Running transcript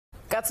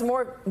Got some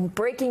more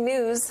breaking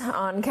news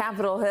on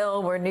Capitol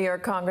Hill, where New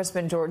York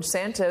Congressman George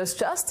Santos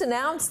just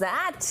announced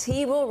that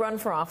he will run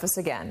for office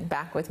again.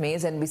 Back with me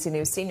is NBC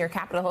News senior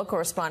Capitol Hill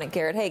correspondent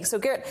Garrett Haake. So,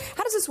 Garrett,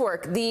 how does this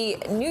work? The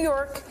New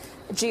York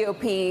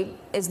GOP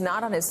is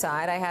not on his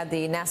side. I had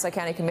the Nassau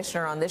County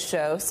Commissioner on this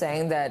show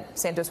saying that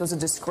Santos was a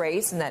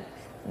disgrace and that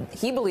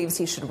he believes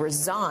he should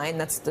resign.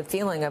 That's the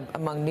feeling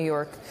among New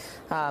York,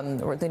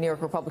 or the New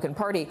York Republican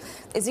Party.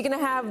 Is he going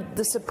to have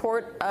the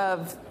support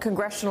of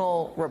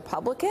congressional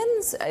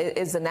Republicans?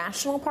 Is the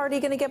National Party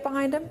going to get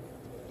behind him?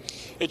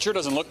 It sure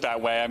doesn't look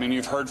that way. I mean,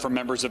 you've heard from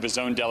members of his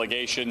own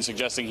delegation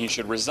suggesting he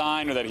should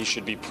resign or that he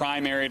should be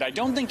primaried. I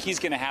don't think he's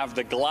going to have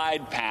the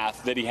glide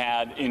path that he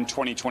had in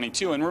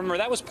 2022. And remember,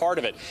 that was part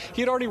of it.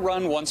 He had already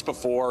run once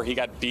before. He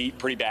got beat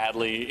pretty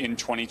badly in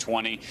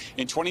 2020.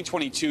 In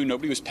 2022,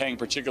 nobody was paying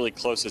particularly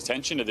close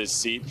attention to this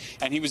seat,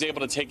 and he was able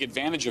to take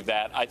advantage of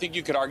that. I think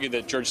you could argue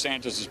that George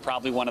Santos is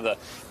probably one of the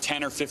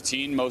 10 or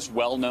 15 most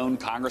well-known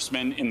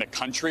congressmen in the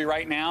country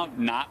right now,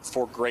 not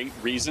for great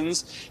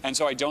reasons. And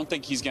so I don't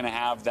think he's going to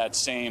have that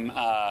same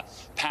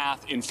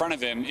path in front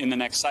of him in the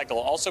next cycle.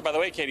 Also, by the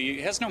way, Katie,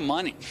 he has no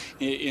money.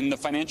 In the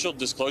financial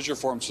disclosure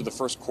forms for the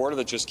first quarter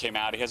that just came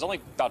out, he has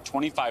only about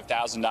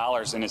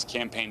 $25,000 in his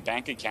campaign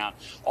bank account.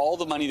 All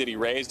the money that he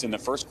raised in the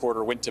first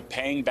quarter went to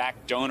paying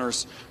back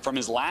donors from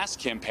his last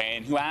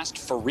campaign who asked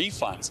for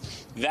refunds.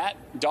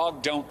 That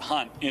dog don't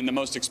hunt in the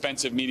most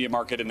expensive media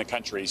market in the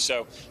country.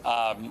 So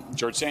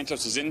George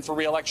Santos is in for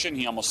re-election.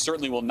 He almost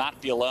certainly will not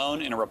be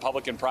alone in a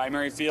Republican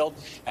primary field,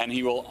 and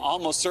he will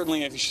almost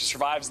certainly, if he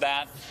survives that,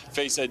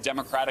 face a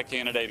Democratic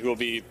candidate who will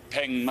be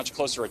paying much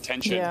closer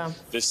attention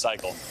this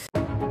cycle.